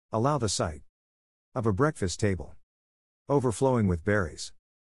Allow the sight of a breakfast table, overflowing with berries,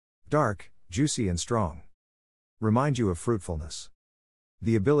 dark, juicy and strong, remind you of fruitfulness,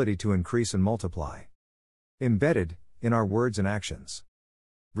 the ability to increase and multiply, embedded in our words and actions,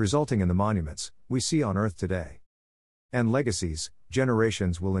 resulting in the monuments we see on earth today, and legacies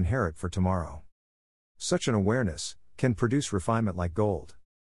generations will inherit for tomorrow. Such an awareness can produce refinement like gold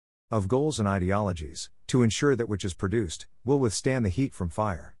of goals and ideologies, to ensure that which is produced will withstand the heat from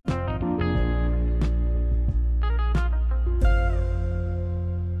fire.